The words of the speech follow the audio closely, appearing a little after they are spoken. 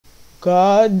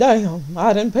God damn,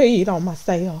 I done paid on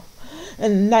myself.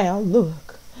 And now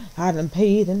look, I done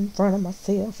paid in front of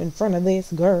myself, in front of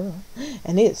this girl.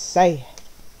 And it's sad.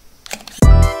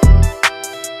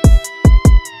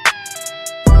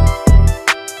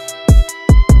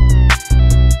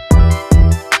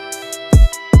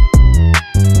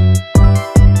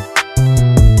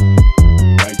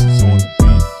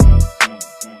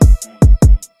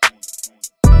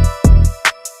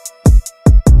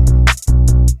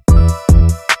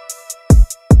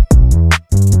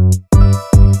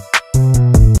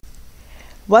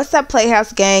 What's up,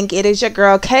 Playhouse gang? It is your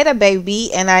girl Kada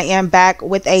baby, and I am back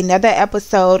with another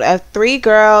episode of Three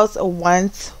Girls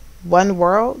One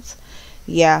World.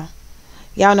 Yeah,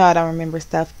 y'all know I don't remember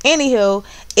stuff. Anywho,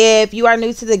 if you are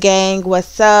new to the gang,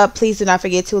 what's up? Please do not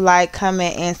forget to like,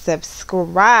 comment, and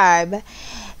subscribe.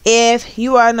 If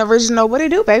you are an original, what do you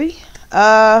do, baby?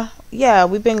 Yeah,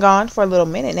 we've been gone for a little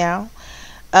minute now.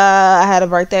 I had a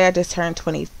birthday. I just turned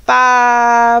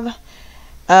 25.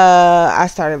 I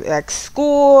started like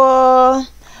school.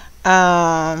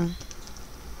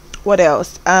 What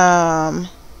else? I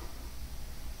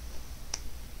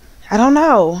don't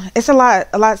know. It's a lot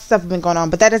of stuff has been going on,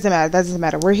 but that doesn't matter. That doesn't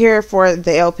matter. We're here for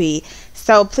the LP.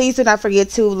 So please do not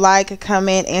forget to like,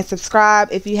 comment, and subscribe.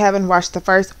 If you haven't watched the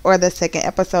first or the second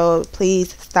episode,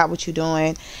 please stop what you're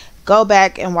doing. Go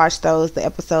back and watch those. The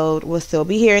episode will still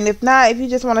be here. And if not, if you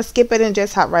just want to skip it and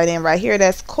just hop right in right here,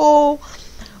 that's cool.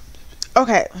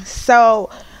 Okay, so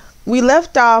we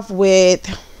left off with,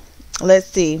 let's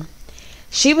see,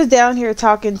 she was down here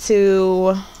talking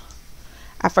to,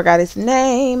 I forgot his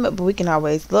name, but we can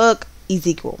always look,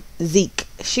 Zeke.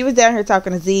 She was down here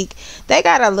talking to Zeke. They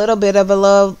got a little bit of a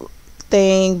love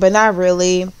thing, but not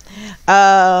really.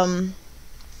 Let's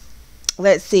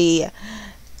see,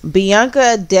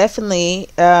 Bianca definitely,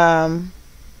 wait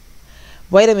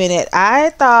a minute,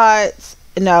 I thought,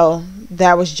 no,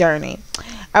 that was Journey.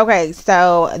 Okay,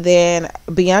 so then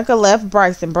Bianca left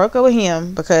Bryson, broke up with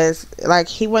him because, like,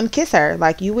 he wouldn't kiss her.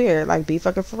 Like, you weird. Like, be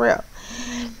fucking for real.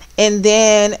 And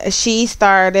then she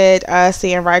started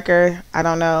seeing Riker. I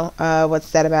don't know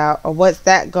what's that about, or what's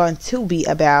that going to be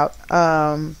about.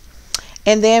 And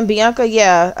then Bianca,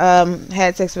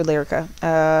 had sex with Lyrica.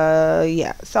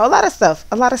 Yeah. So a lot of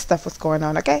stuff was going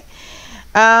on, okay?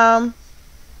 Y'all,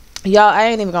 I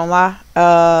ain't even gonna lie.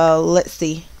 Let's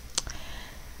see.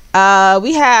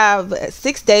 We have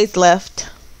 6 days left.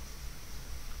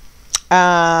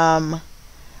 And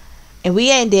we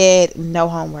ain't did no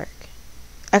homework.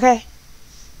 Okay?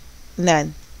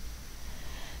 None.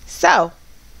 So,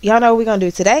 y'all know what we're gonna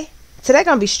do today? Today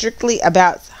gonna be strictly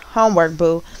about homework,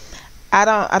 boo. I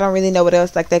don't really know what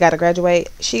else. Like, they gotta graduate.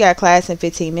 She got class in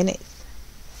 15 minutes.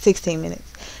 16 minutes.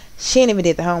 She ain't even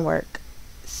did the homework.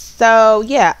 So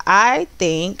yeah, I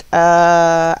think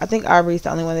Aubree's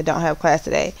the only one that don't have class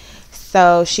today.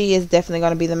 So she is definitely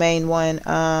going to be the main one.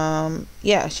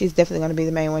 Yeah, she's definitely going to be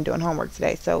the main one doing homework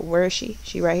today. So where is she?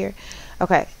 She right here.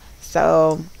 Okay.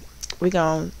 So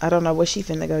I don't know what she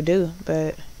finna go do,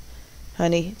 but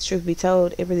honey, truth be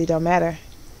told, it really don't matter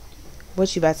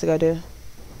what you about to go do.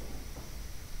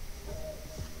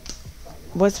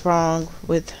 What's wrong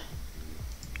with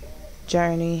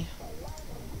Journey?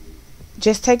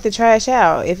 Just take the trash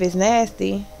out if it's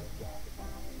nasty.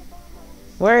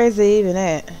 Where is it even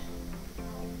at?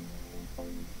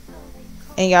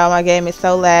 And y'all, my game is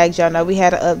so lagged. Y'all know we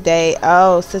had an update.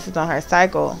 Oh, sister's on her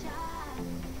cycle.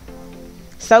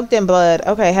 Soaked in blood.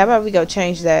 Okay, how about we go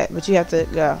change that? But you have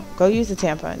to go use the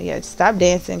tampon. Yeah, stop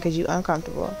dancing because you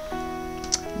uncomfortable.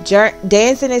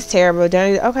 Dancing is terrible.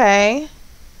 Okay.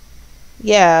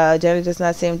 Yeah, Jenny does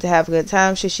not seem to have a good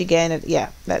time. Should she gain it? Yeah,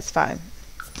 that's fine.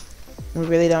 We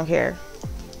really don't care.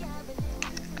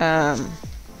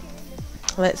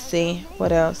 Let's see.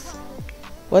 What else?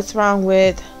 What's wrong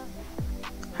with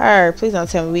her? Please don't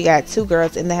tell me we got 2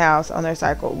 girls in the house on their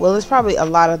cycle. Well, there's probably a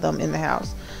lot of them in the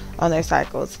house on their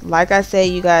cycles. Like I say,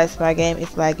 you guys, my game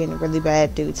is lagging really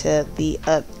bad due to the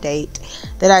update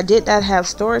that I did not have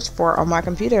storage for on my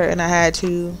computer, and I had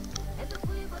to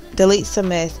delete some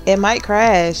mess. It might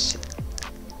crash,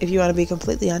 if you want to be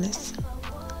completely honest.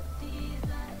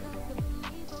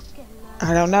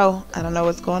 I don't know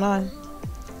what's going on.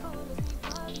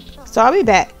 So I'll be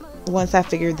back once I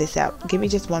figure this out. Give me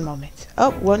just one moment.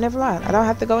 Oh, well, never mind. I don't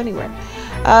have to go anywhere.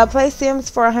 Play Sims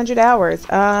for 100 hours.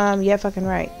 Yeah, fucking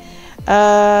right.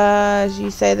 You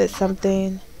say that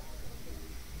something.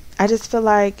 I just feel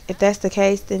like if that's the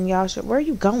case, then y'all should. Where are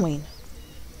you going?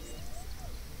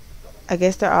 I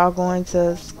guess they're all going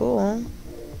to school.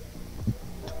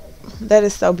 That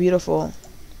is so beautiful.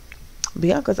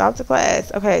 Bianca's off to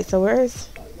class. Okay, so where's...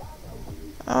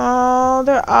 Oh,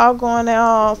 they're all going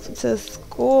off to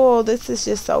school. This is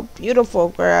just so beautiful,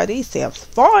 girl. These Sam's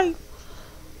fine.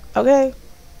 Okay.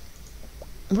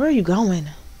 Where are you going?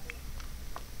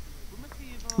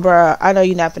 Bruh, I know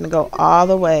you're not gonna go all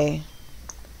the way.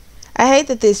 I hate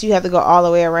that you have to go all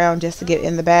the way around just to get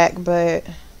in the back, but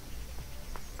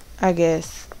I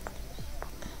guess.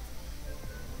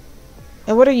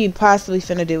 And what are you possibly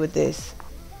finna do with this?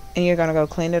 And you're gonna go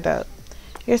clean it up.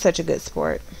 You're such a good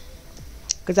sport.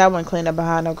 Because I wouldn't clean up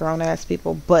behind no grown ass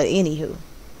people. But anywho.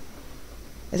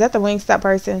 Is that the Wingstop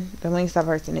person? The Wingstop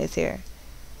person is here.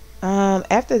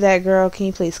 After that, girl, can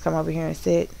you please come over here and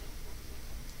sit?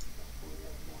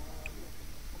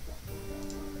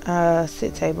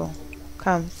 Sit table.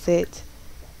 Come, sit.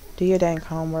 Do your dang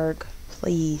homework,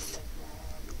 please.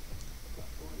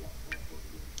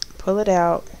 Pull it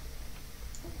out.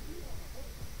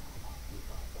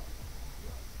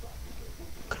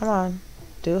 Come on.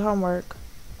 Do homework.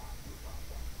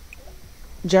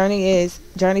 Journey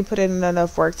put in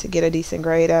enough work to get a decent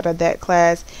grade out of that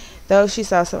class. Though she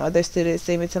saw some other students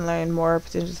seeming to learn more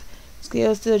potential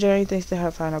skills, still Journey thinks to her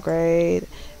final grade.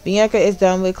 Bianca is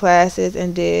done with classes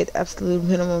and did absolute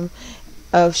minimum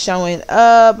of showing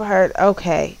up.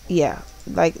 Okay, yeah,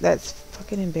 like that's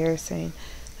fucking embarrassing.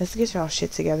 Let's get y'all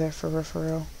shit together for real, for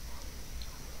real.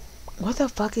 What the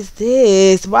fuck is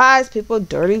this? Why is people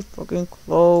dirty fucking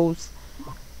clothes?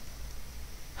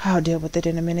 I'll deal with it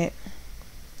in a minute.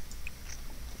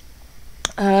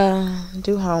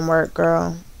 Do homework,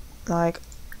 girl. Like,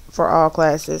 for all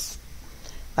classes.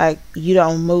 Like, you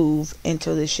don't move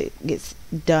until this shit gets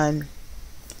done.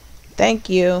 Thank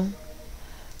you.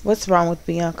 What's wrong with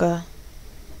Bianca?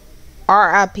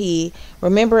 R.I.P.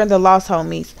 Remembering the lost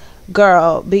homies.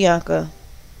 Girl, Bianca.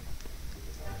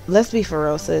 Let's be for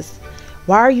real, sis.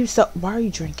 Why are you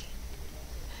drinking?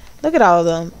 Look at all of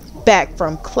them. Back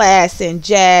from class and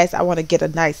jazz. I want to get a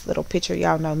nice little picture.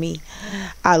 Y'all know me.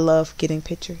 I love getting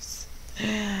pictures.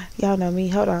 Y'all know me.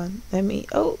 Hold on.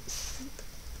 Oh.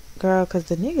 Girl, because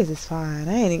the niggas is fine.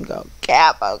 I ain't even gonna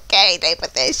cap, okay? They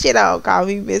put that shit on. Call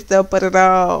me Miss, they'll put it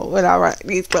on when I rock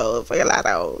these clothes for a lot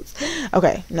of hoes.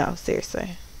 Okay, no,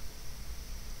 seriously.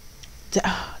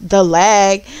 The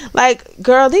lag. Like,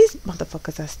 girl, these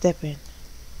motherfuckers are stepping.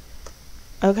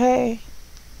 Okay?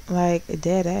 Like,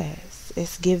 dead ass.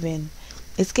 It's giving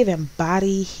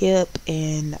body, hip,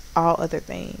 and all other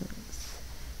things.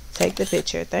 Take the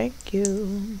picture. Thank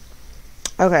you.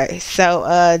 Okay, so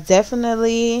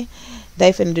definitely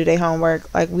they finna do their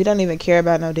homework. Like, we don't even care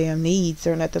about no damn needs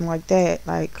or nothing like that.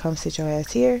 Like, come sit your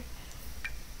ass here.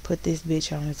 Put this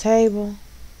bitch on the table.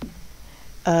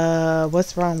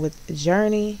 What's wrong with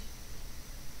Journey?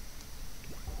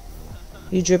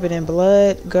 You dripping in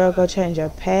blood. Girl, go change your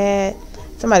pad.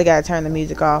 Somebody gotta turn the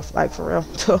music off, like, for real.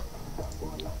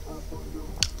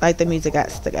 Like, the music got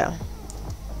to go.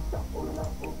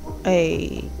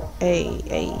 Hey,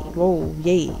 whoa,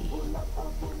 yay.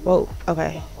 Whoa,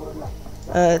 okay.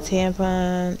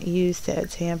 Tampon, use that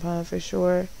tampon for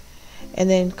sure. And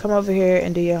then come over here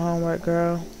and do your homework,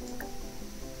 girl.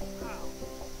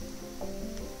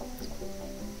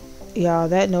 Y'all,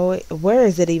 that noise, where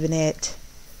is it even at?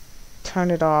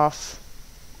 Turn it off.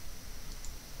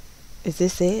 Is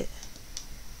this it?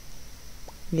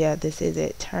 Yeah, this is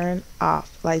it. Turn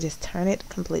off. Like, just turn it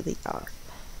completely off.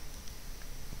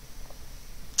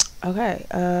 Okay,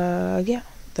 yeah.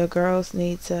 The girls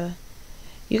need to...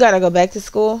 You gotta go back to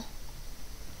school?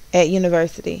 At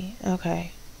university.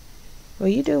 Okay. Well,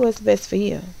 you do what's best for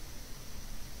you.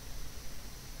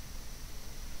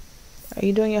 Are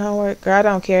you doing your homework? Girl, I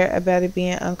don't care about it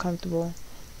being uncomfortable.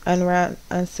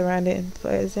 Unsurrounded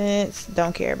presence.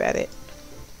 Don't care about it.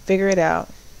 Figure it out.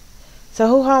 So,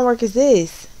 whose homework is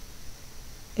this?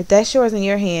 If that's yours in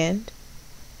your hand,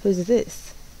 whose is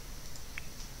this?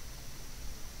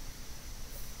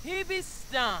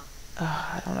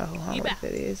 I don't know who homework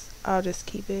that is. I'll just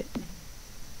keep it.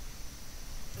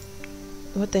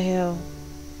 What the hell?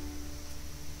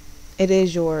 It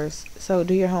is yours. So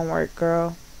do your homework,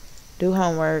 girl. Do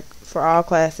homework for all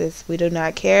classes. We do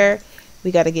not care.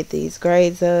 We got to get these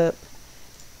grades up.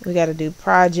 We got to do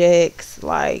projects.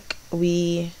 Like,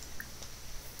 we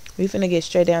finna get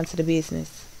straight down to the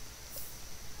business.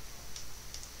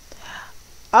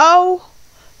 Oh,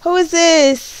 who is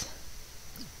this?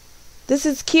 This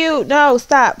is cute. No,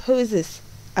 stop. Who is this?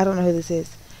 I don't know who this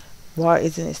is. Why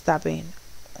isn't it stopping?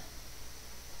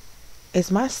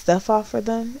 Is my stuff off for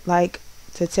them? Like,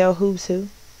 to tell who's who?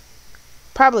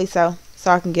 Probably so.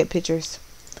 So I can get pictures.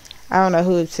 I don't know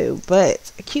who's who.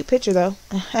 But a cute picture, though.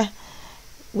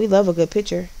 We love a good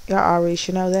picture. Y'all already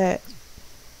should know that.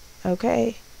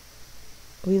 Okay.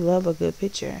 We love a good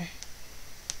picture.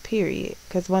 Period.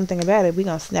 Because one thing about it, we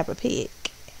gonna snap a pic.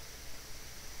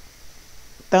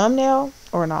 Thumbnail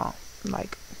or no?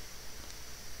 Like,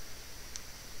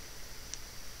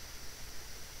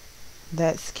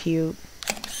 that's cute.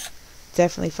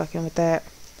 Definitely fucking with that.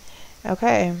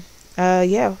 Okay.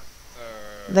 Yeah.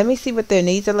 Let me see what their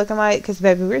needs are looking like. Because,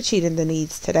 baby, we're cheating the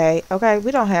needs today. Okay?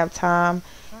 We don't have time.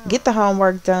 Get the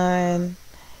homework done.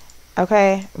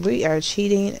 Okay? We are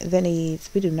cheating the needs.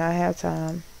 We do not have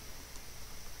time.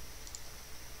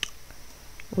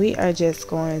 We are just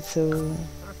going to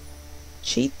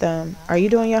cheat them. Are you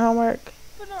doing your homework?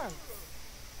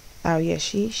 Oh, yeah.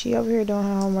 She over here doing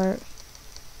her homework.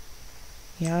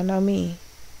 Y'all know me.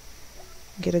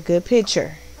 Get a good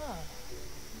picture.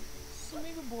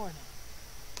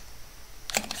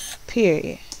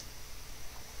 Period.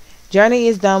 Journey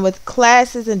is done with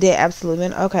classes and dead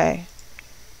absolute. Okay.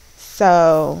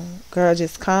 So, girl,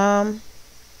 just come.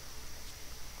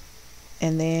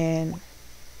 And then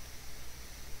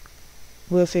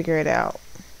we'll figure it out.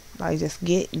 Like, just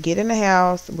get in the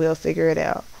house. We'll figure it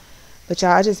out. But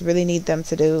y'all, I just really need them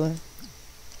to do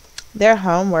their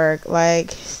homework.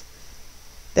 Like,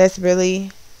 that's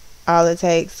really all it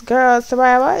takes. Girl,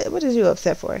 Soraya, what is you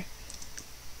upset for?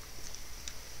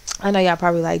 I know y'all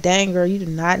probably like, dang, girl, you do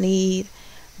not need.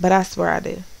 But I swear I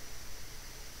do.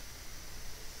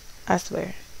 I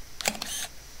swear.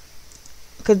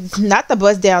 Because not the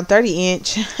bust down 30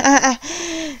 inch.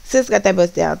 Sis got that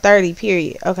bust down 30,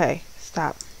 period. Okay,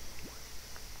 stop.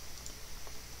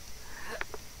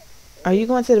 Are you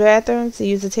going to the bathroom to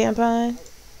use a tampon?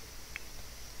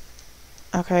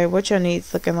 Okay, what your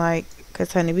needs looking like?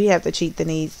 Because, honey, we have to cheat the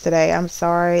needs today. I'm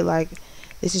sorry. Like,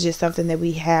 this is just something that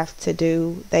we have to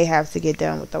do. They have to get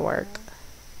done with the work.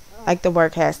 Like, the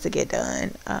work has to get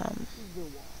done.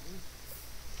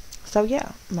 So,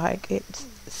 yeah. Like, it's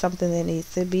something that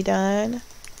needs to be done.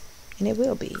 And it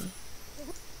will be.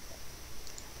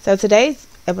 So, today's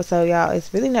episode, y'all,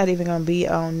 it's really not even going to be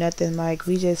on nothing. Like,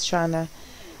 we just trying to...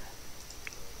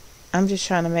 I'm just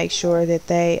trying to make sure that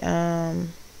they,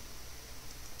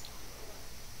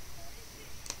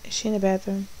 is she in the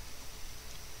bathroom?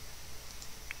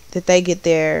 That they get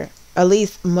their, at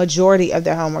least majority of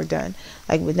their homework done.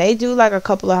 Like, when they do, like, a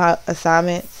couple of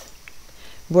assignments,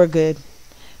 we're good.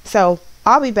 So,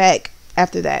 I'll be back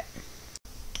after that.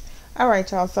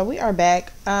 Alright, y'all. So, we are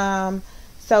back.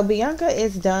 So, Bianca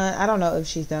is done. I don't know if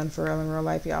she's done for real in real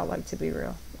life, y'all. Like, to be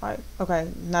real. Like, okay,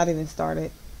 not even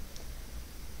started.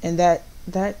 And that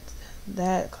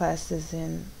class is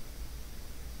in,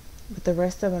 but the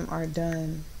rest of them are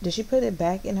done. Did she put it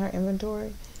back in her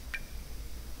inventory?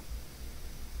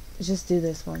 Just do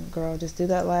this one, girl. Just do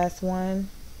that last one.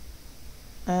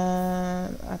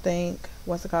 I think,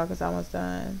 what's it called? Because I'm almost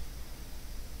done.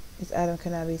 This item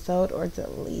cannot be sold or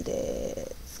deleted.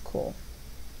 It's cool.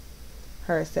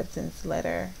 Her acceptance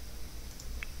letter.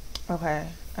 Okay.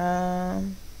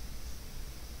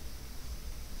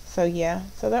 So yeah,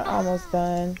 so they're almost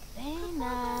done.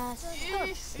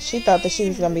 She thought that she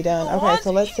was gonna be done. Okay,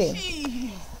 so let's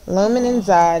see. Looming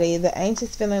anxiety. The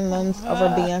anxious feeling looms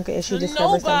over Bianca as she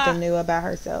discovers something new about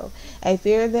herself. A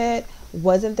fear that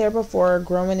wasn't there before,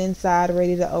 growing inside,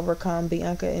 ready to overcome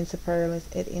Bianca into perilous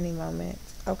at any moment.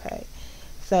 Okay,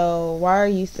 so why are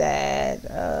you sad?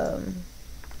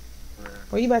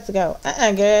 Where you about to go?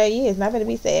 Girl, yeah, it's not gonna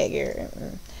be sad, girl.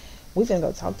 We finna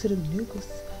go talk to the niggas.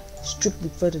 Strictly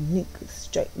for the niggas.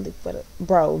 Strictly for the...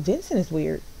 Bro, Vincent is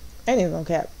weird. Ain't even gonna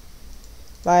cap.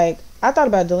 Like, I thought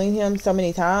about deleting him so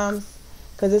many times.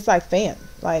 Because it's like, fam.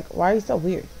 Like, why are you so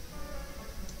weird?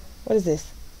 What is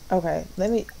this? Okay,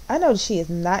 let me... I know she is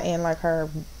not in, like,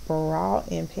 her bra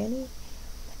and penny.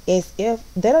 As if...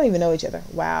 They don't even know each other.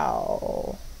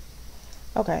 Wow.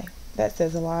 Okay, that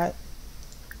says a lot.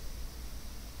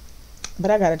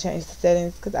 But I gotta change the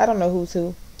settings. Because I don't know who's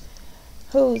who.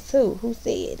 Who's who? Who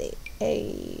said it?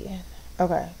 Hey.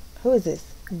 Okay. Who is this?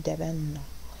 Devin.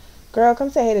 Girl, come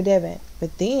say hey to Devin.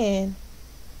 But then,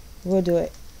 we'll do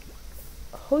it.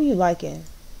 Who you liking?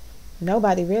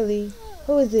 Nobody really.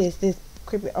 Who is this? This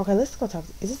creepy. Okay, let's go talk.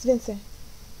 Is this Vincent?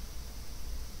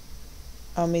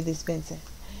 Oh, me, this Vincent.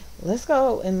 Let's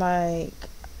go and like.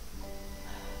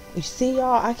 You see,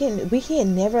 y'all. We can't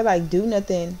never like do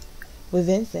nothing with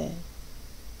Vincent.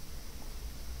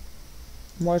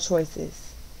 More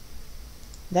choices.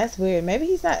 That's weird. Maybe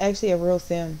he's not actually a real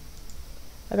sim.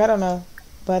 Like, I don't know.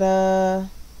 But,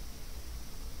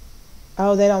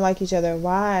 oh, they don't like each other.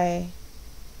 Why?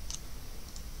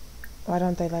 Why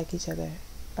don't they like each other?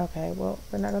 Okay, well,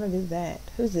 we're not gonna do that.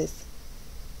 Who's this?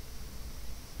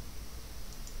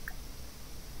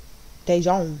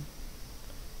 Dejon.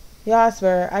 Y'all, I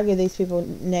swear, I give these people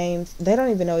names. They don't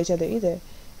even know each other either.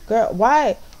 Girl,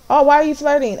 why? Oh, why are you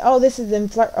flirting? Oh, this is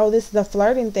this is the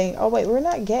flirting thing. Oh wait, we're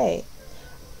not gay.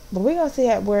 But we're gonna see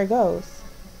where it goes.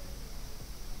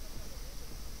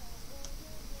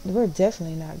 We're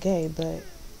definitely not gay, but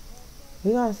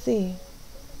we're gonna see.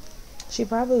 She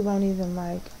probably won't even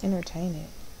like entertain it.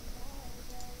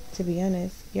 To be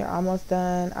honest, you're almost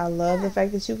done. I love the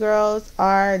fact that you girls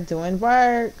are doing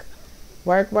work.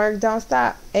 Work, work, don't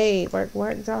stop. Hey, work,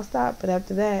 work, don't stop. But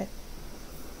after that,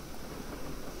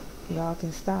 y'all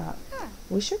can stop.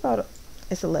 We should go to,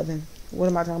 it's 11. What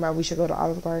am I talking about? We should go to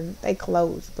Olive Garden. They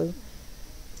closed, boo.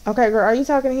 Okay, girl, are you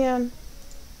talking to him?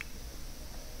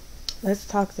 Let's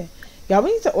talk to him. Y'all,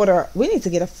 we need to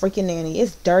get a freaking nanny.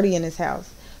 It's dirty in this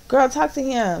house. Girl, talk to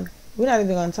him. We're not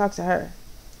even going to talk to her.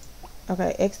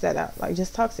 Okay, X that out. Like,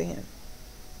 just talk to him.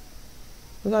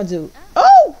 We're going to do,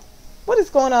 oh! What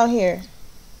is going on here?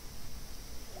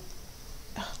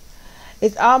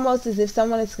 It's almost as if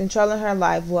someone is controlling her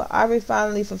life. Will Aubrie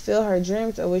finally fulfill her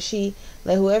dreams, or will she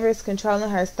let whoever is controlling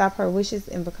her stop her wishes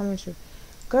and becoming true?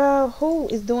 Girl, who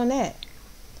is doing that?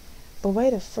 But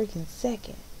wait a freaking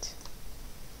second.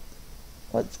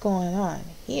 What's going on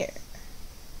here?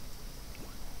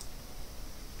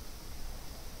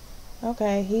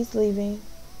 Okay, he's leaving.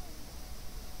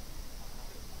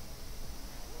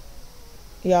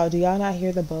 Y'all, do y'all not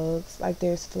hear the bugs? Like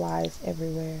there's flies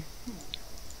everywhere.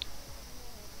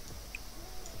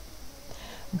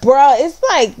 Bruh, it's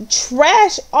like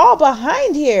trash all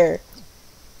behind here.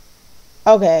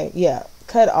 Okay, yeah.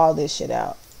 Cut all this shit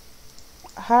out.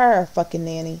 Hire a fucking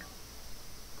nanny.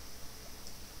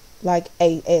 Like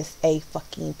ASA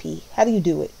fucking P. How do you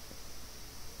do it?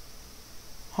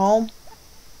 Home?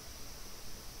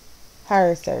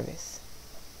 Hire a service.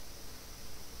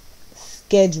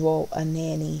 Schedule a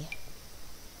nanny.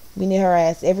 We need her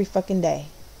ass every fucking day.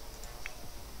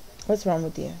 What's wrong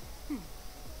with you?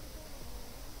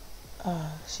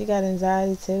 Oh, she got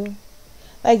anxiety too.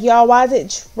 Like, y'all, why is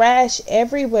it trash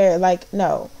everywhere? Like,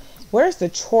 no. Where's the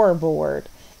chore board?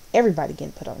 Everybody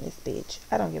getting put on this bitch.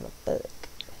 I don't give a fuck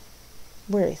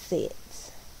where it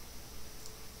sits.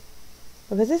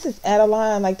 Because this is out of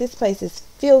line. Like, this place is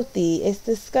filthy. It's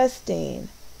disgusting.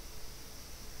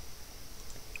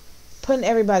 Putting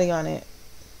everybody on it.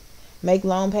 Make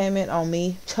loan payment on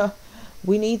me.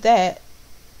 We need that.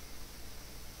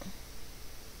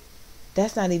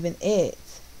 That's not even it.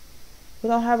 We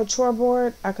don't have a chore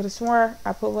board. I could have sworn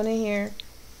I put one in here.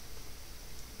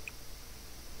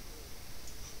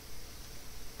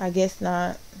 I guess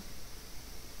not.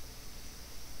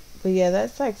 But yeah,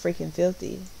 that's like freaking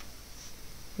filthy.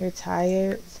 You're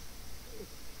tired.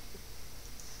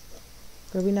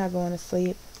 Girl, we not going to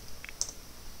sleep.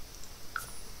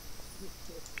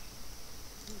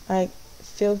 Like,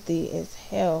 filthy as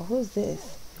hell. Who's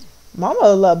this? Mama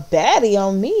love baddie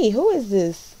on me. Who is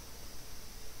this?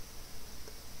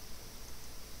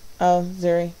 Oh,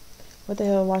 Zuri. What the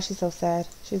hell? Why is she so sad?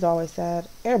 She's always sad.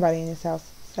 Everybody in this house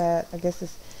sad. I guess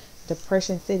it's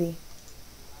Depression City.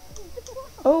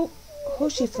 Oh,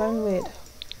 who's she flirting with?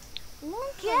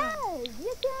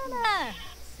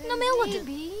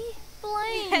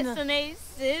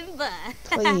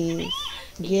 Please.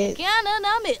 Get.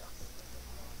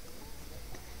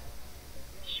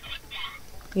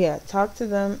 Yeah, talk to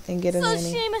them and get a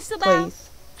nanny. Please.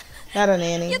 Not a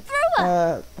nanny.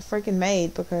 A freaking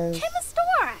maid, because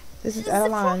this is out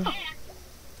of line.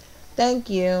 Thank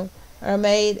you. Our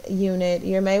maid unit.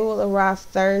 Your maid will arrive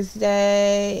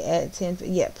Thursday at 10.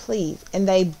 Yeah, please. And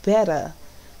they better.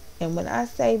 And when I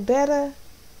say better,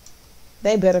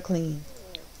 they better clean.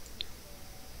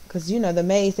 Because, you know, the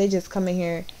maids, they just come in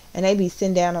here and they be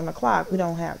sitting down on the clock. We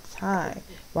don't have time.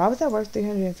 Why was that worth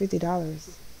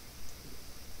 $350?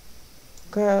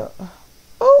 Girl.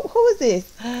 Oh, who is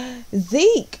this?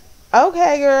 Zeke.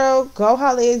 Okay, girl. Go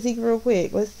holler at Zeke real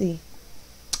quick. Let's see.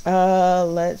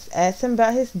 Let's ask him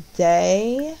about his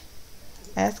day.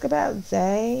 Ask about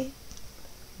day.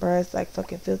 Bruh, it's like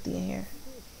fucking filthy in here.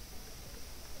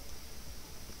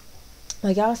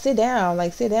 Like, y'all sit down.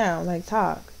 Like, sit down. Like,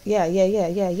 talk. Yeah.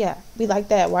 Be like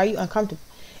that. Why are you uncomfortable?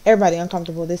 Everybody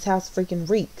uncomfortable. This house freaking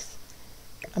reeks.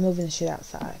 I'm moving the shit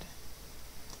outside.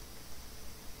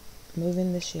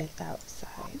 Moving the shit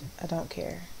outside. I don't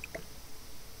care.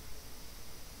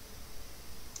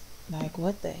 Like,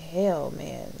 what the hell,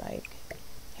 man? Like,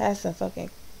 have some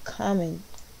fucking common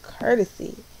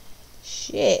courtesy.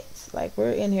 Shit. Like,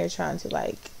 we're in here trying to,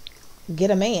 like,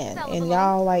 get a man. And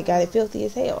y'all, like, got it filthy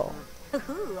as hell.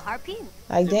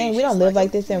 Like, dang, we don't live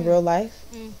like this in real life.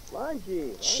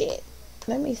 Shit.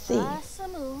 Let me see.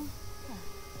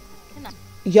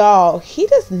 Y'all, he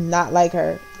does not like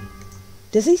her.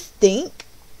 Does he stink?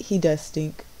 He does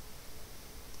stink.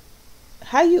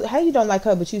 How you don't like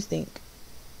her but you stink?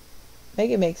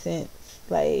 Make it make sense.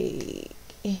 Like,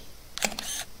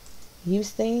 you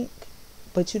stink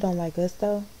but you don't like us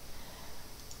though.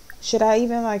 Should I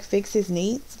even like fix his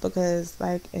needs? Because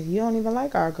like if you don't even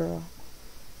like our girl.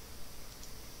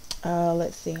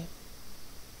 Let's see.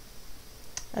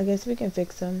 I guess we can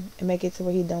fix him and make it to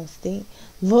where he don't stink.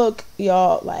 Look,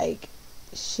 y'all, like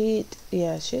shit.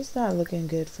 Yeah, shit's not looking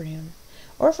good for him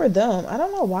or for them. I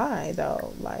don't know why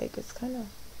though. Like it's kind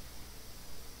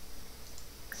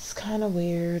of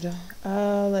weird.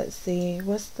 Let's see.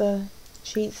 What's the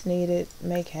cheats needed?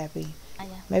 Make happy.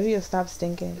 Maybe you'll stop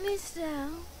stinking.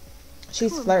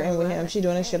 She's flirting with him. She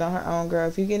doing this shit on her own, girl.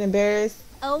 If you get embarrassed,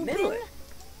 okay.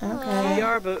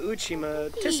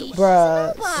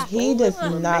 Bruh, he does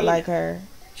not like her.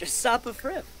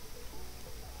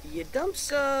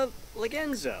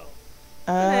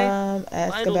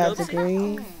 Ask about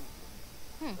degree.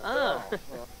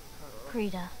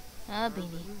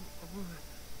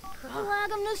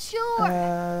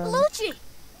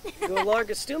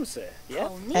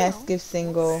 Ask if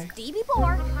single.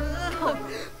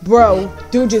 Bro,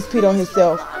 dude just peed on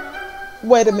himself.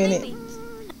 Wait a minute.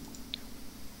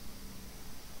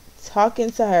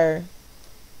 Talking to her.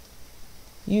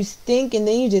 You stink and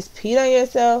then you just peed on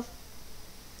yourself?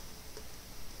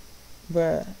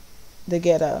 Bruh. The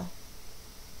ghetto.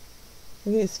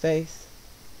 Look at his face.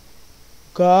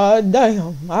 God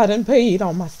damn, I done peed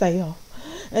on myself.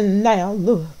 And now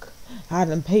look, I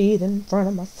done peed in front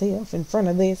of myself, in front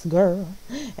of this girl.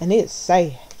 And it's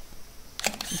sad.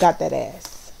 Got that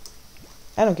ass.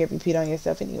 I don't care if you peed on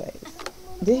yourself anyways.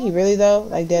 Did he really though?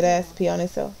 Like dead ass pee on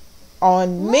himself?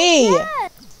 On me!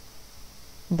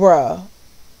 Bruh.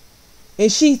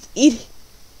 And she's eating.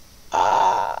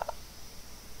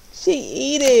 She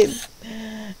eating.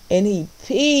 And he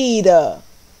peed.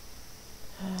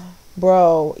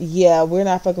 Bro, yeah, we're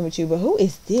not fucking with you. But who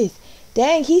is this?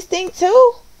 Dang, he stink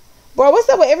too? Bro, what's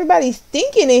up with everybody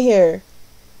stinking in here?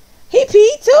 He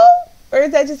peed too? Or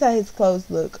is that just how his clothes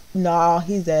look? Nah,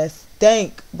 he's ass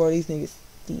stink. Bro, these niggas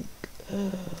stink.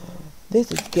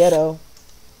 This is ghetto.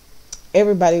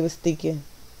 Everybody was stinking.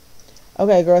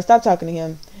 Okay, girl, stop talking to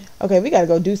him. Okay, we gotta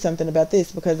go do something about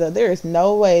this because there is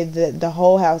no way that the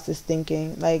whole house is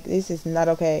stinking. Like, this is not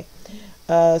okay.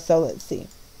 So let's see.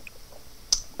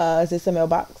 Is this a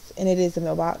mailbox? And it is a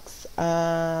mailbox.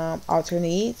 Alter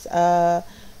needs.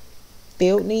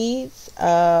 Field needs.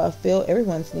 Field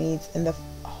everyone's needs in the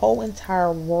whole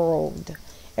entire world.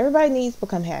 Everybody needs to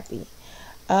become happy.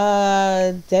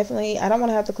 Definitely, I don't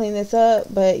want to have to clean this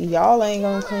up, but y'all ain't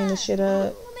gonna clean this shit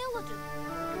up.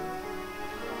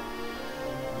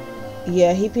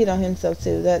 Yeah, he peed on himself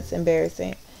too. That's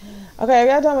embarrassing. Okay, are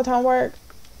y'all done with homework?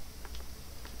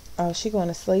 Oh, she going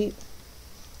to sleep?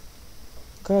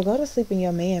 Girl, go to sleep in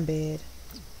your man bed.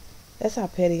 That's how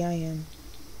petty I am.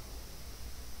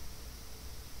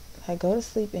 Like, go to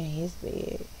sleep in his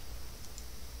bed.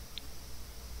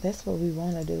 That's what we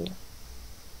want to do.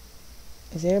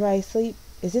 Is everybody asleep?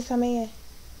 Is this her man?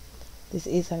 This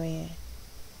is her man.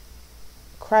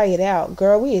 Cry it out.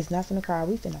 Girl, we is not finna cry.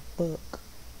 We finna fuck.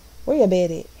 Where your bed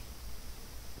at?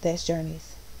 That's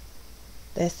Journey's.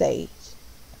 That's Sage.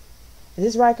 Is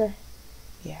this Riker?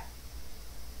 Yeah.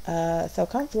 So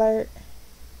come flirt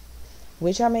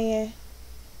with your man.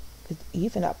 Cause you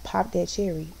finna pop that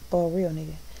cherry for a real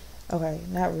nigga. Okay,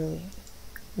 not really.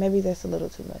 Maybe that's a little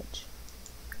too much.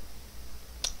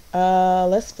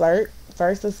 Let's flirt.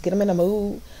 First, let's get them in the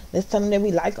mood. Let's tell them that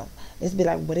we like them. Let's be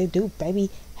like, what it do,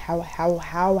 baby? How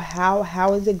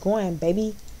is it going,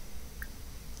 baby?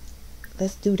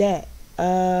 Let's do that.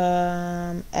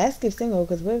 Ask if single,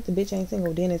 because what if the bitch ain't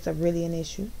single? Then it's really an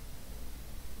issue.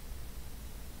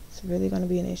 It's really gonna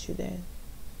be an issue then.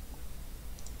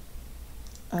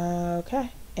 Okay,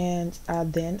 and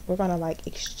then we're gonna like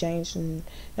exchange and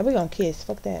now we're gonna kiss.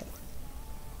 Fuck that.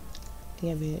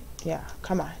 Yeah, bitch. Yeah,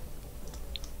 come on.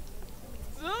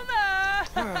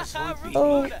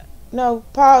 Oh no!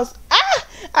 Pause. Ah!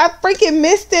 I freaking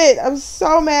missed it. I'm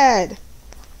so mad.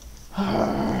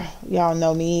 Y'all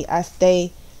know me. I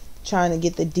stay trying to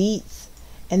get the deets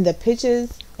and the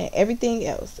pictures and everything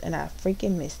else, and I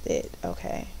freaking missed it.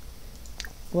 Okay.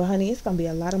 Well, honey, it's gonna be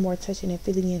a lot of more touching and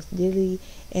feeling and dilly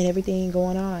and everything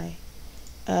going on.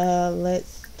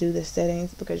 Let's do the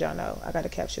settings because y'all know I gotta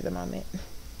capture the moment.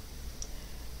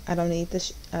 I don't need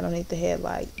the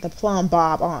headlight. The plumb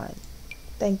bob on.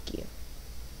 Thank you.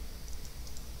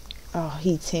 Oh,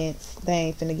 he tense. They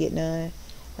ain't finna get none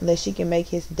unless she can make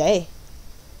his day.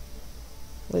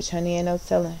 Which, honey, ain't no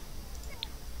telling.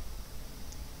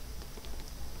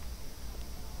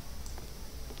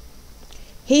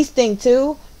 He stink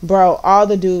too. Bro, all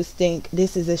the dudes stink.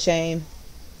 This is a shame.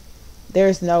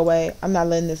 There's no way. I'm not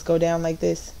letting this go down like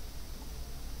this.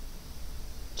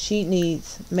 Cheat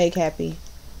needs. Make happy.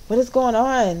 What is going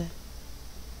on?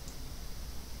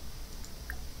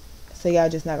 So y'all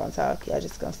just not gonna talk. Y'all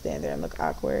just gonna stand there and look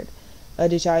awkward.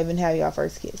 Did y'all even have y'all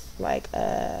first kiss? Like,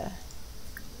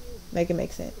 make it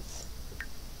make sense.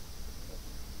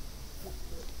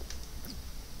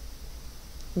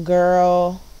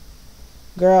 Girl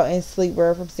in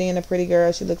sleepwear. From seeing a pretty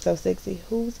girl, she looks so sexy.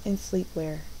 Who's in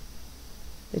sleepwear?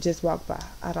 They just walked by.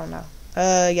 I don't know.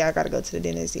 Yeah, I gotta go to the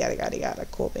dentist. Yada.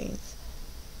 Cool beans.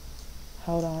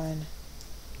 Hold on.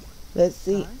 Let's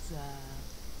see.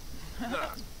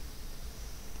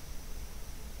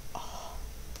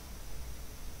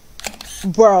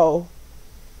 Bro.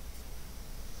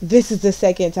 This is the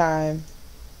second time.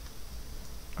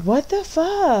 What the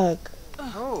fuck?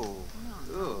 Oh.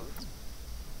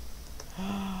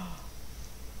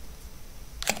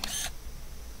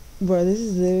 Bro, this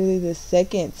is literally the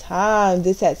second time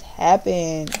this has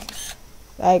happened.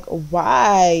 Like,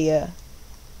 why?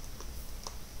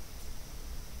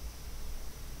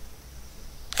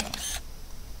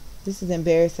 This is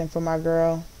embarrassing for my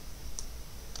girl.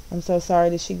 I'm so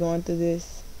sorry that she's going through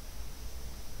this.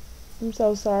 I'm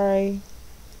so sorry.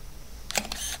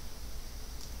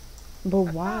 But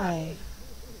why?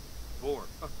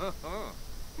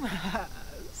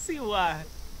 See why?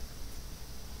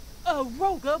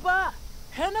 Rogaba,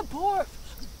 Hannah Porf.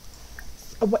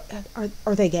 What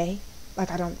are they gay?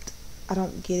 Like, I don't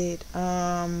get it.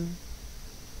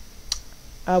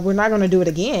 We're not gonna do it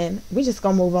again. We just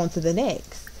gonna move on to the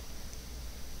next.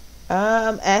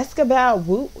 Ask about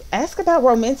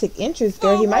romantic interest,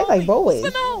 girl. He might like boys.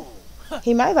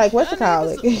 He might like what's it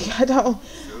called? I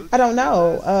don't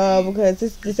know. Because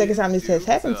this is the second time this has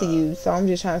happened to you, so I'm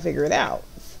just trying to figure it out.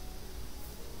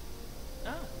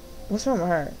 What's wrong with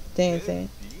her? Dancing.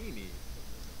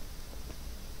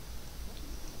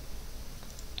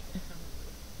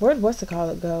 Where'd what's it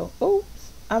called go?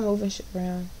 Oops, I'm moving shit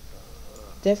around.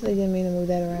 Definitely didn't mean to move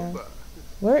that around.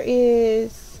 Where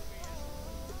is?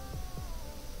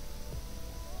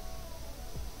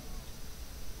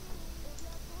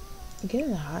 Get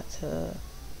in the hot tub.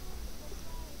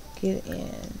 Get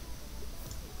in.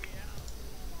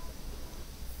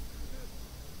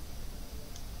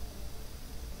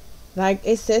 Like,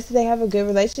 it says they have a good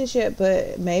relationship,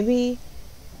 but maybe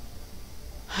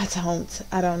I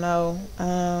don't know.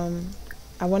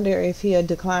 I wonder if he'll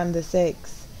decline the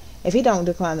sex. If he don't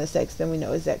decline the sex, then we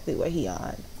know exactly what he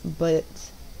on. But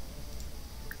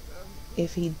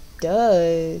if he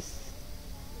does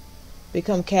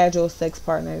become casual sex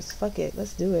partners, fuck it,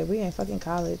 let's do it. We ain't fucking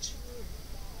college.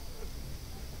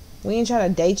 We ain't trying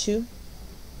to date you.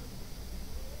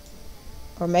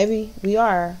 Or maybe we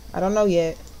are. I don't know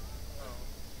yet.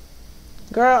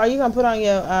 Girl, are you gonna put on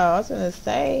your, I was gonna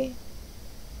say,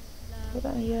 put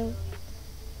on your,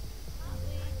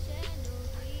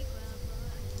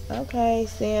 okay,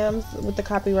 Sims, with the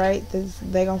copyright,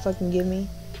 they gonna fucking give me.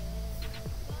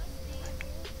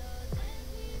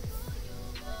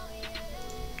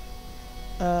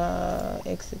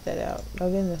 Exit that out. Go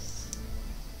get in this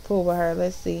pool with her,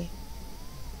 let's see.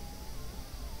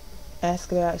 Ask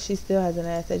about, she still hasn't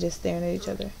asked, they're just staring at each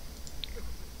other.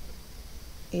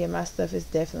 Yeah, my stuff is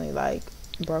definitely like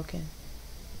broken.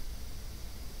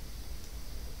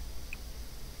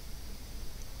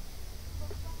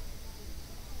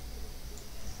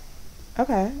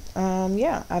 Okay.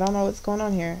 Yeah, I don't know what's going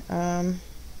on here.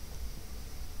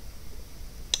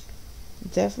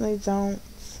 Definitely don't.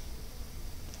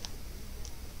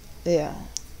 Yeah.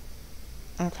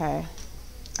 Okay.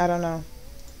 I don't know.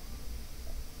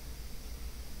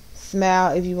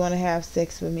 Smile if you want to have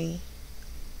sex with me.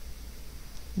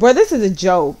 Bro, this is a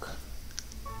joke.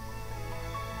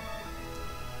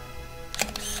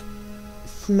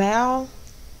 Smile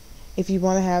if you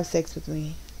want to have sex with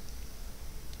me.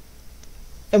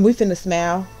 And we finna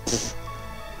smile.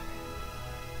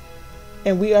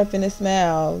 And we are finna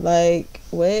smile. Like,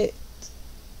 what?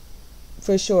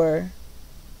 For sure.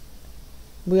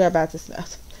 We are about to smile.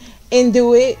 And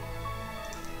do it.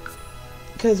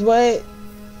 Cause what?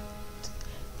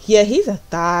 Yeah, he's a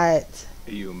thought.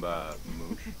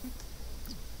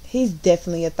 He's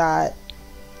definitely a thought.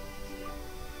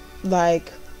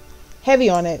 Like, heavy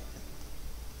on it.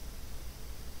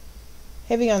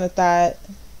 Heavy on the thought.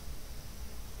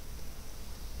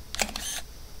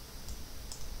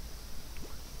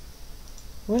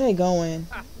 Where are they going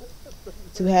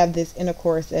to have this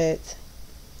intercourse at?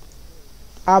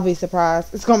 I'll be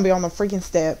surprised. It's gonna be on the freaking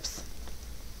steps.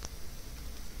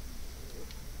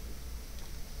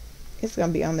 It's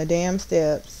gonna be on the damn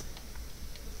steps.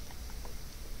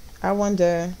 I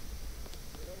wonder.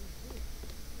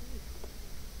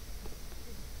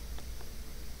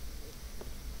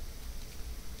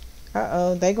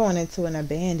 Uh-oh, they going into an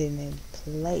abandoned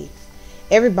place.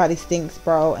 Everybody stinks,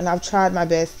 bro. And I've tried my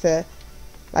best to,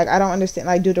 like, I don't understand.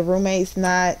 Like, do the roommates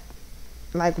not,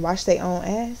 like, wash their own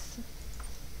ass?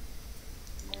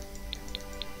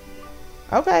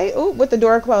 Okay, ooh, with the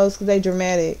door closed because they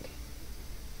dramatic.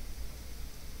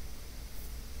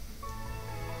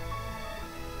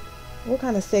 What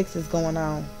kind of sex is going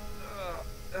on?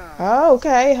 Oh,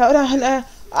 okay, hold on now.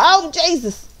 Oh,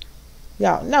 Jesus.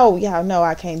 Y'all know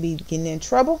I can't be getting in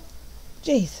trouble.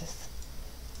 Jesus.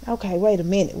 Okay, wait a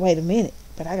minute.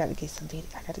 But I gotta get some video.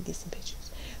 I gotta get some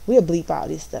pictures. We'll bleep all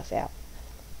this stuff out.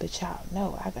 But y'all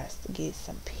know I got to get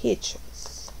some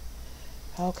pictures.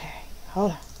 Okay,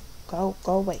 hold on.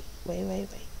 Go, wait.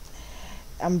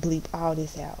 I'm bleep all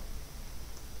this out.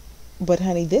 But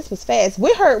honey, this was fast.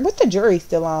 With the jury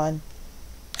still on.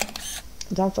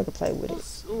 Don't fucking play with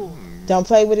it. Don't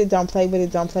play with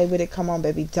it. Come on,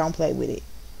 baby. Don't play with it.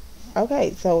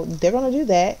 Okay, so they're gonna do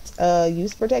that.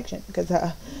 Use protection. Because,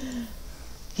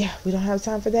 yeah, we don't have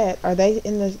time for that. Are they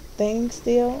in the thing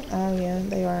still? Oh, yeah,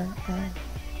 they are.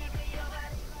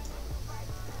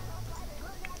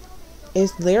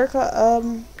 Is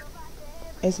Lyrica,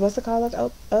 is what's it called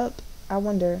up? I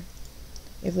wonder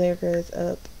if Lyrica is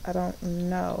up. I don't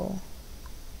know.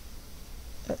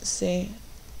 Let's see.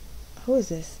 Who is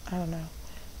this? I don't know.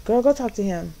 Girl, go talk to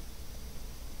him.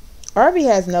 Aubrie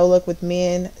has no luck with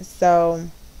men, so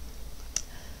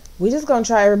we just gonna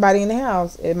try everybody in the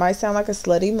house. It might sound like a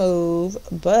slutty move,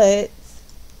 but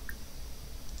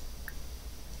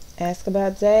ask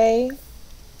about Day.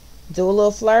 Do a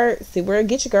little flirt. See where it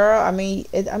gets you, girl. I mean,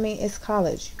 it's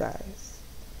college, you guys.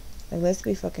 Like, let's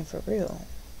be fucking for real.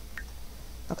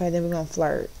 Okay, then we're gonna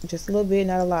flirt. Just a little bit,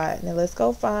 not a lot. Now let's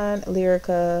go find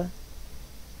Lyrica.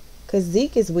 Cause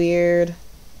Zeke is weird.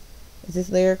 Is this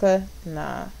Lyrica?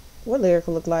 Nah. What Lyrica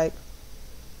look like?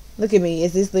 Look at me.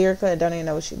 Is this Lyrica? I don't even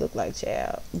know what she look like,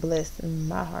 child. Bless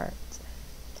my heart.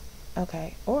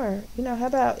 Okay. Or, you know, how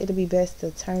about it'll be best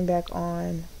to turn back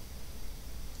on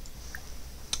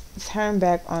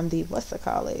the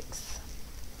what's-it-called-it's?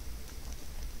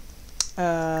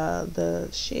 The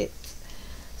shit.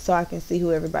 So I can see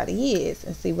who everybody is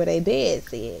and see where they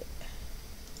bed's at.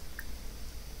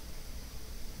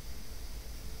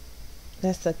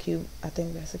 That's so cute. I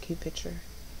think that's a cute picture.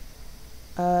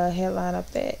 Headline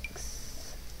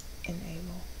effects.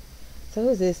 Enable. So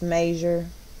who's this Major?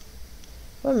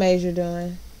 What Major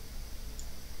doing?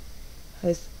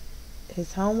 His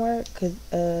homework? Cause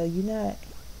you not.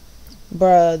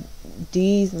 Bruh,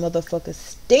 these motherfuckers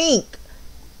stink.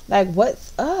 Like,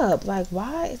 what's up? Like,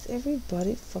 why is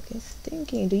everybody fucking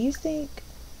stinking? Do you stink?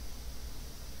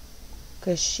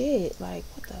 Cause shit, like,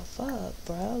 what the fuck,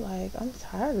 bro? Like, I'm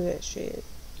tired of that shit.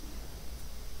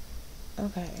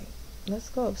 Okay, let's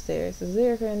go upstairs. Is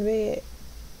Lyrica in bed?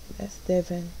 That's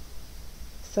Devin.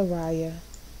 Soraya.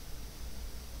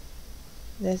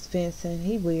 That's Vincent.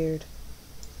 He weird.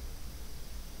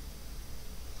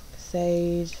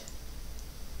 Sage.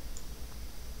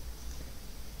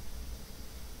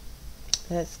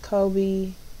 That's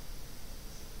Kobe.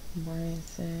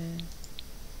 Branson.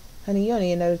 Honey, you don't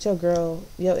even know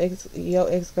that your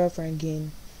ex-girlfriend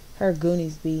getting her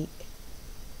Goonies beat.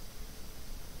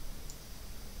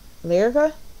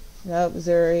 Lyrica? Nope,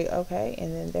 Zuri. Okay,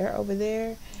 and then they're over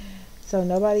there. So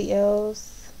nobody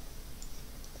else.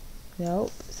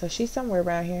 Nope. So she's somewhere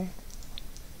around here.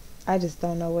 I just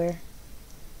don't know where.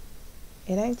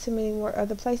 It ain't too many more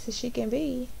other places she can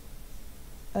be.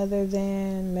 Other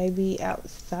than maybe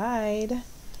outside.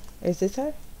 Is this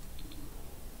her?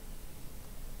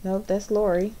 Nope, that's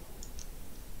Lori.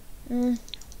 I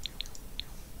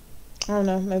don't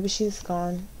know. Maybe she's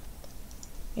gone.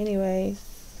 Anyways.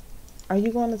 Are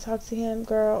you going to talk to him,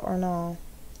 girl, or no?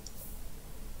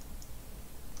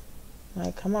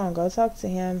 Like, come on. Go talk to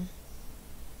him.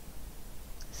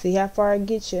 See how far it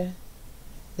gets you.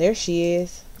 There she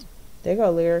is. There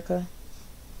go Lyrica.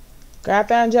 Girl, I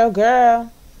found your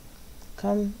girl.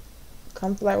 Come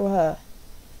flirt with her.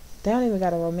 They don't even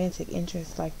got a romantic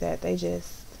interest like that. They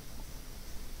just,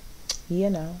 you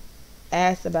know,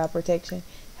 ask about protection.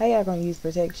 How y'all gonna use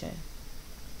protection?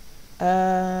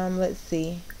 Let's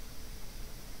see.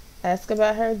 Ask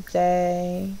about her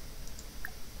day.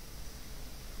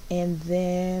 And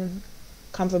then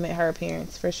compliment her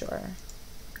appearance for sure.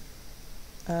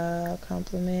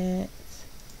 Compliment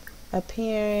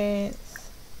appearance.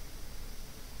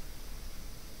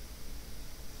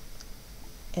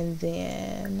 And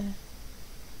then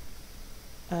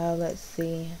Let's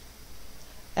see.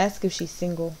 Ask if she's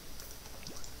single.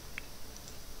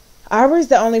 Aubrey's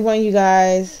the only one, you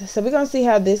guys. So we're gonna see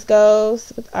how this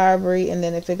goes with Aubrie, and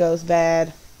then if it goes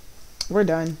bad, we're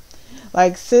done.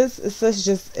 Like sis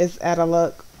just is out of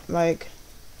luck. Like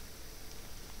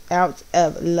out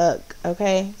of luck.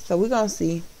 Okay, so we're gonna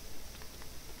see.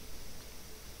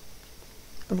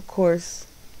 Of course,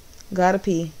 gotta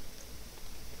pee.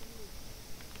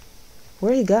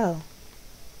 Where'd he go?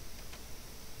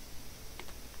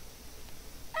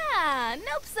 Ah,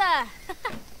 nope, sir.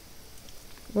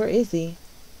 Where is he?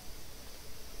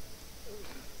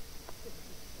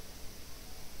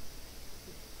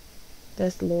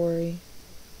 That's Lori.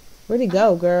 Where'd he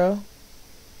go, girl?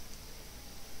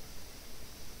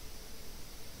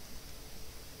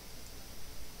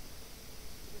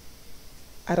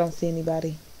 I don't see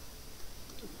anybody.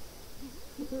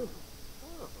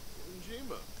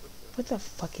 What the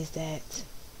fuck is that?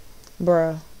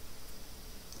 Bruh.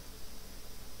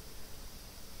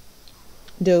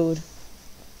 Dude.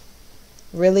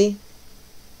 Really?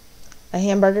 A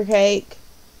hamburger cake?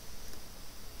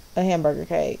 A hamburger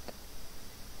cake.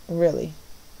 Really?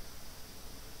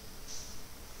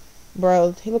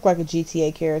 Bro, he looked like a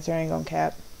GTA character. I ain't gonna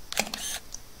cap.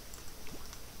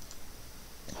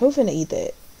 Who finna eat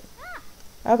that?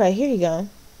 Okay, here you go.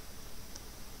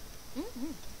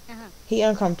 He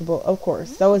uncomfortable, of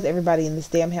course. So is everybody in this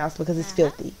damn house because it's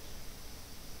filthy.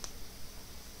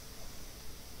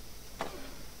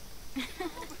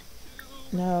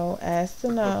 No, ask to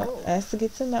know. Ask to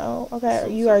get to know. Okay,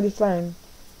 you already flirting.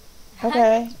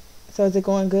 Okay. So is it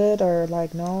going good or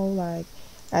like no? Like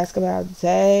ask about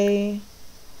day.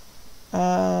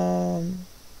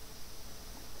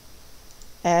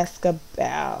 Ask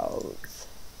about,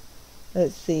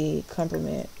 let's see,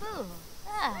 compliment.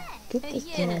 Get this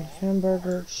damn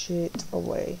hamburger shit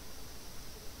away.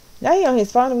 Now he on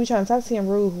his phone and we trying to talk to him,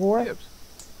 rude whore.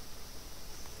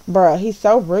 Bruh, he's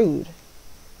so rude.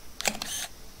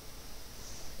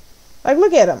 Like,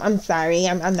 look at him. I'm sorry.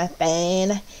 I'm not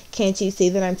fan. Can't you see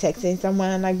that I'm texting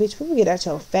someone? Like, bitch, we will get out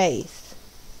your face.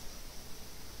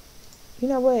 You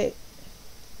know what?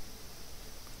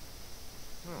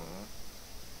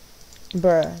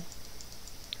 Bruh.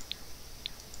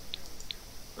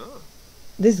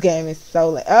 This game is so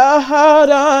late. Oh, hold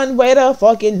on. Wait a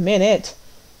fucking minute.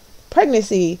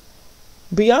 Pregnancy.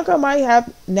 Bianca might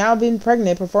have now been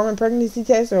pregnant. Performing pregnancy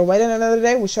tests or waiting another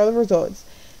day will show the results.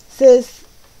 Sis.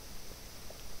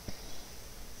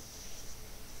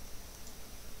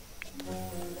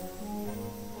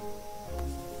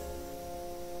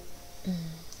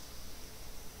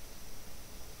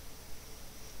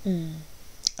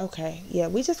 Okay. Yeah,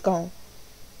 we just gonna.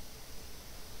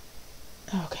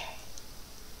 Okay.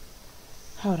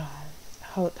 Hold on.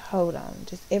 Hold on.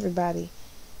 Just everybody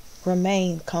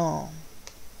remain calm.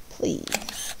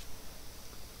 Please.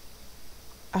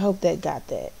 I hope that got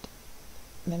that.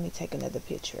 Let me take another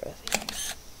picture of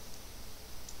it.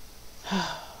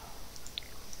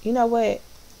 You know what?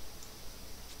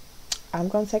 I'm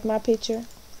gonna take my picture.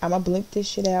 I'm gonna blink this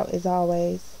shit out as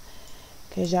always.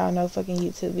 Cause y'all know fucking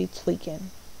YouTube be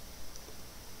tweaking.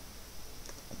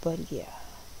 But yeah.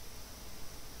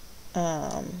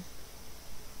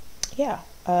 Yeah.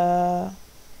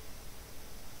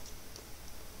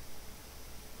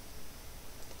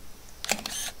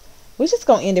 We're just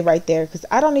gonna end it right there because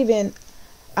I don't even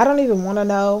want to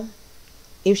know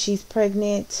if she's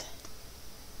pregnant.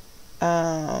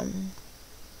 Yeah,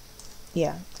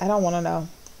 I don't want to know.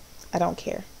 I don't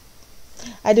care.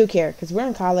 I do care because we're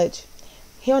in college.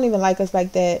 He don't even like us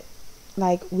like that.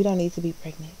 Like, we don't need to be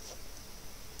pregnant.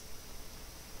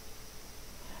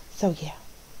 So yeah,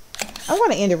 I'm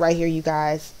going to end it right here, you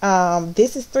guys.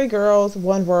 This is 3 Girls,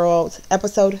 1 World,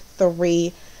 episode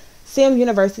 3, Sim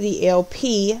University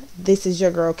LP. This is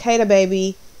your girl, Kada,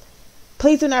 baby.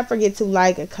 Please do not forget to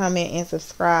like, comment, and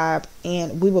subscribe.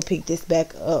 And we will pick this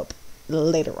back up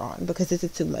later on because this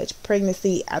is too much.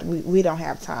 Pregnancy, we don't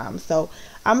have time. So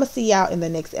I'm going to see y'all in the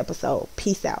next episode.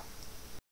 Peace out.